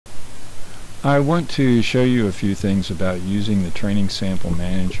I want to show you a few things about using the Training Sample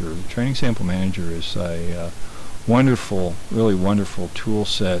Manager. The Training Sample Manager is a wonderful, really wonderful tool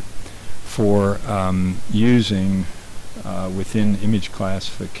set for using within image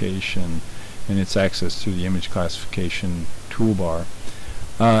classification, and its access through the image classification toolbar.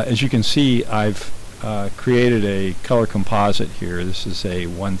 As you can see, I've created a color composite here. This is a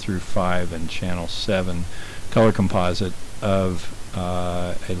 1 through 5 and channel 7 color composite of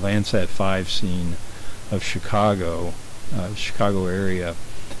a Landsat 5 scene of Chicago, Chicago area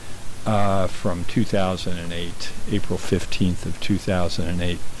from 2008, April 15th of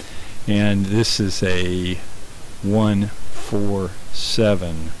 2008. And this is a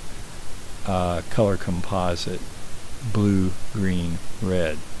 1-4-7 color composite, blue, green,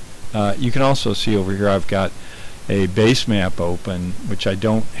 red. You can also see over here I've got a base map open, which I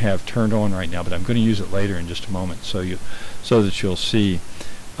don't have turned on right now, but I'm going to use it later in just a moment so that you'll see.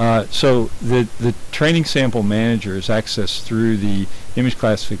 So the Training Sample Manager is accessed through the image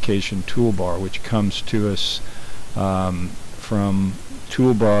classification toolbar, which comes to us from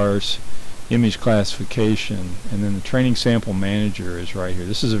toolbars, image classification, and then the Training Sample Manager is right here.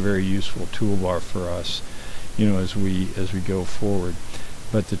 This is a very useful toolbar for us, as we go forward.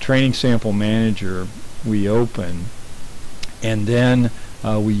 But the Training Sample Manager we open, and then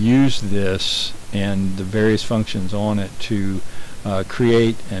we use this and the various functions on it to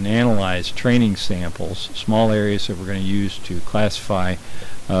create and analyze training samples, small areas that we're going to use to classify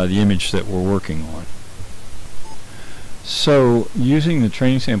the image that we're working on. So using the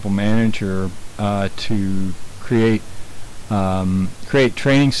Training Sample Manager to create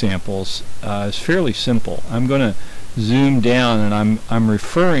training samples is fairly simple. I'm going to zoom down, and I'm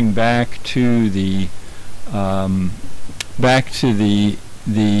referring back to the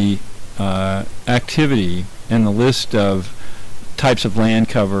activity and the list of types of land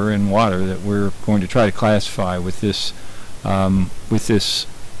cover and water that we're going to try to classify with this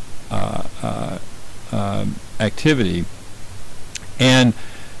activity. And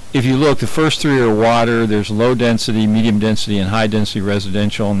if you look, the first three are water. There's low density, medium density, and high density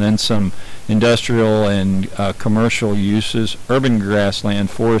residential, and then some industrial and commercial uses, urban grassland,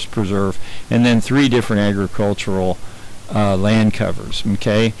 forest preserve, and then 3 different agricultural land covers.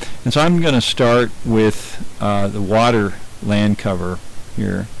 Okay, and so I'm going to start with the water land cover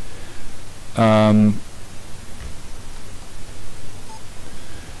here. And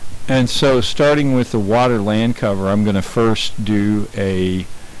so starting with the water land cover, I'm going to first do a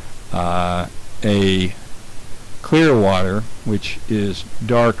clear water, which is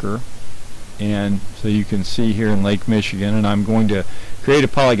darker, and so you can see here in Lake Michigan, and I'm going to create a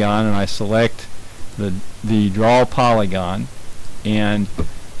polygon, and I select the draw polygon, and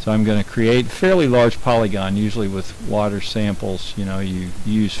so I'm going to create a fairly large polygon. Usually with water samples, you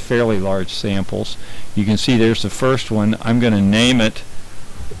use fairly large samples. You can see there's the first one. I'm going to name it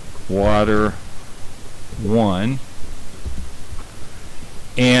Water 1,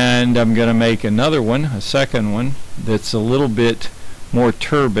 and I'm going to make another one, a second one, that's a little bit more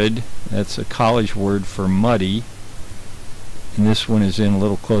turbid. That's a college word for muddy, and this one is in a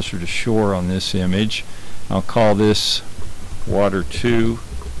little closer to shore on this image. I'll call this Water 2,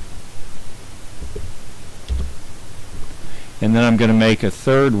 and then I'm going to make a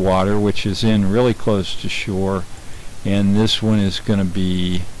third water, which is in really close to shore, and this one is going to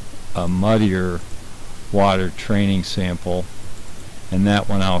be a muddier water training sample, and that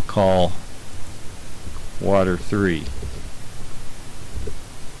one I'll call Water 3.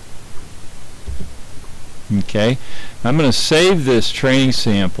 Okay, I'm going to save this training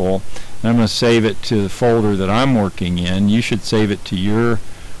sample, and I'm going to save it to the folder that I'm working in. You should save it to your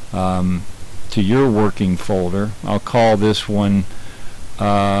working folder. I'll call this one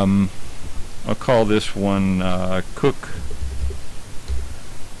Cook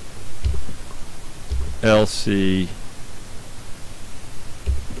LC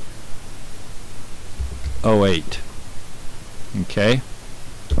 08. Okay,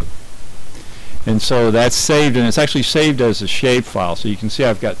 and so that's saved, and it's actually saved as a shape file. So you can see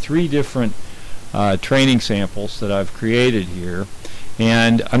I've got 3 different training samples that I've created here,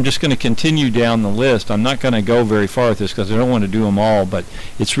 and I'm just going to continue down the list. I'm not going to go very far with this because I don't want to do them all, but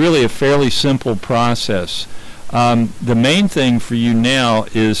it's really a fairly simple process. The main thing for you now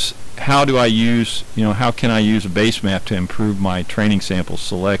is how can I use a base map to improve my training sample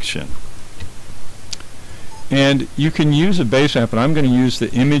selection. And you can use a base map, and I'm going to use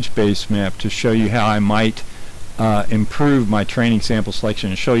the image base map to show you how I might improve my training sample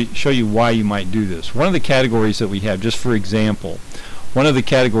selection and show you why you might do this. One of the categories that we have, just for example, one of the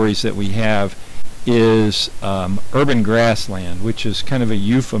categories that we have is urban grassland, which is kind of a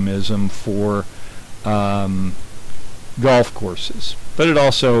euphemism for golf courses. But it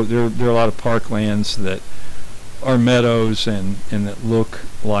also, there are a lot of parklands that are meadows and that look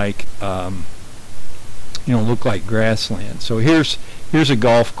like look like grassland. So here's a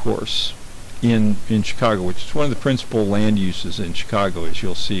golf course in Chicago, which is one of the principal land uses in Chicago, as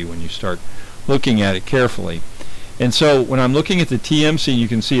you'll see when you start looking at it carefully. And so when I'm looking at the TM scene, you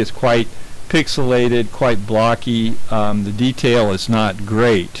can see it's quite pixelated, quite blocky. The detail is not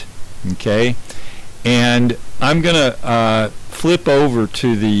great. Okay, and I'm gonna flip over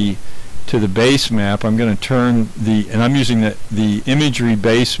to the base map. I'm going to turn and I'm using the imagery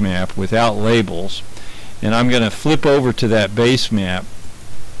base map without labels, and I'm going to flip over to that base map.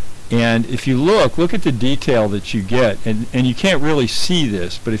 And if you look at the detail that you get, and you can't really see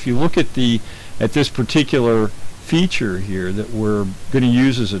this, but if you look at this particular feature here that we're going to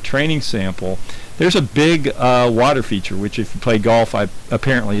use as a training sample, there's a big water feature, which if you play golf,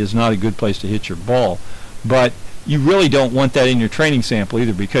 apparently is not a good place to hit your ball. But you really don't want that in your training sample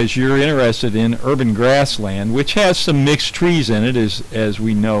either, because you're interested in urban grassland, which has some mixed trees in it, as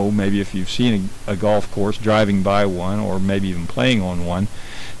we know, maybe if you've seen a golf course, driving by one, or maybe even playing on one.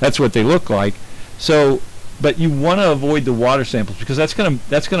 That's what they look like. So, but you want to avoid the water samples, because that's going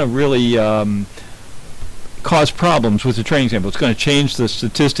to really cause problems with the training sample. It's going to change the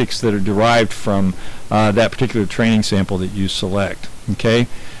statistics that are derived from that particular training sample that you select. Okay.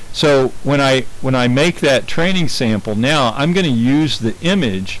 So when I make that training sample, now I'm going to use the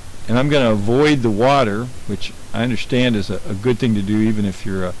image, and I'm going to avoid the water, which I understand is a good thing to do even if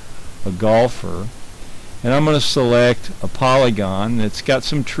you're a golfer. And I'm going to select a polygon that's got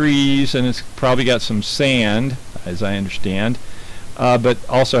some trees, and it's probably got some sand, as I understand, but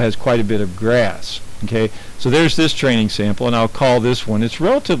also has quite a bit of grass. Okay, so there's this training sample, and I'll call this one. It's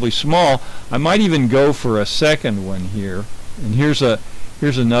relatively small. I might even go for a second one here. And here's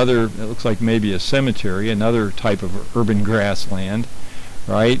another, it looks like maybe a cemetery, another type of urban grassland,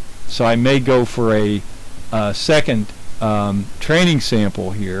 right? So I may go for a second training sample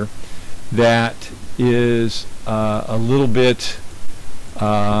here that is a little bit,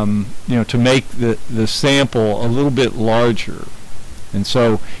 to make the sample a little bit larger. And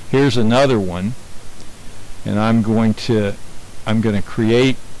so here's another one, and I'm going to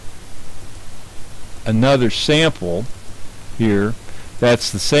create another sample here.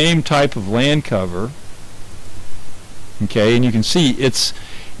 That's the same type of land cover. Okay, and you can see it's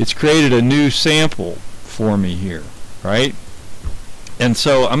created a new sample for me here, right? And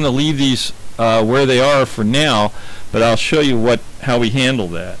so I'm going to leave these where they are for now, but I'll show you how we handle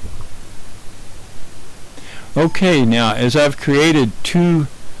that. Okay, now as I've created two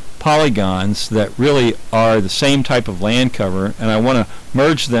polygons that really are the same type of land cover, and I want to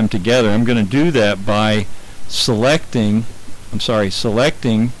merge them together, I'm going to do that by selecting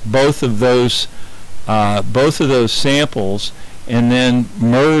both of those samples, and then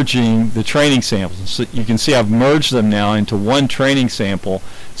merging the training samples. So you can see I've merged them now into one training sample.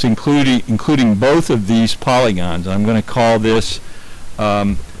 It's including both of these polygons. I'm going to call this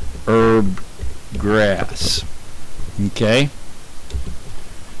herb grass. Okay,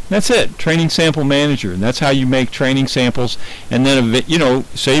 that's it. Training sample manager, and that's how you make training samples. And then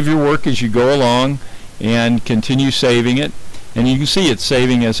save your work as you go along, and continue saving it. And you can see it's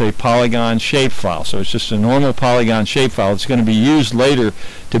saving as a polygon shapefile. So it's just a normal polygon shapefile. It's going to be used later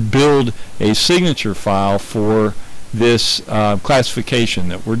to build a signature file for this classification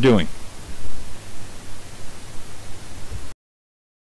that we're doing.